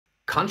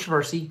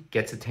Controversy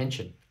gets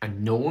attention,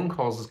 and no one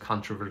causes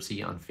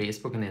controversy on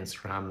Facebook and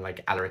Instagram like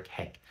Alaric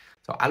heck.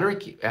 So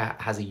Alaric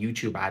has a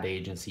YouTube ad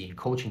agency and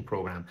coaching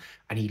program,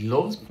 and he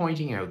loves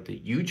pointing out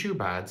that YouTube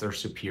ads are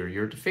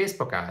superior to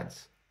Facebook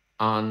ads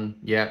on,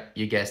 yeah,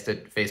 you guessed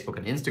it, Facebook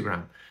and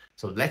Instagram.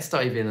 So let's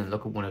dive in and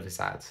look at one of his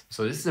ads.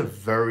 So this is a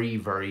very,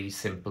 very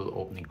simple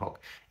opening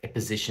hook. It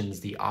positions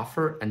the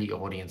offer and the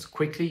audience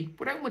quickly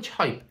without much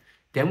hype.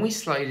 Then we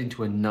slide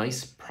into a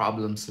nice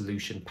problem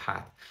solution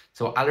path.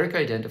 So Alaric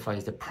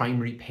identifies the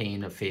primary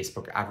pain of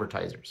Facebook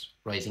advertisers,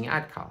 rising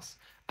ad costs,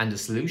 and the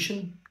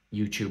solution,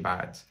 YouTube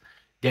ads.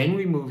 Then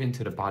we move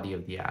into the body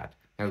of the ad.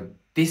 Now,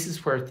 this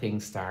is where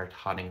things start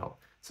hotting up.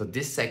 So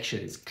this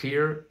section is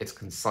clear, it's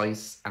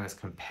concise, and it's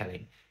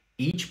compelling.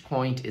 Each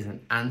point is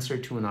an answer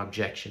to an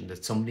objection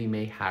that somebody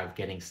may have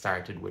getting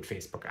started with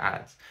Facebook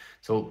ads.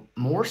 So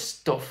more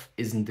stuff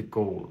isn't the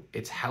goal.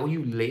 It's how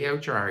you lay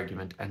out your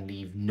argument and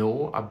leave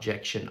no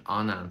objection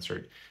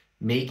unanswered,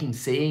 making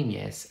saying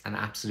yes an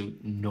absolute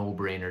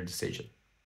no-brainer decision.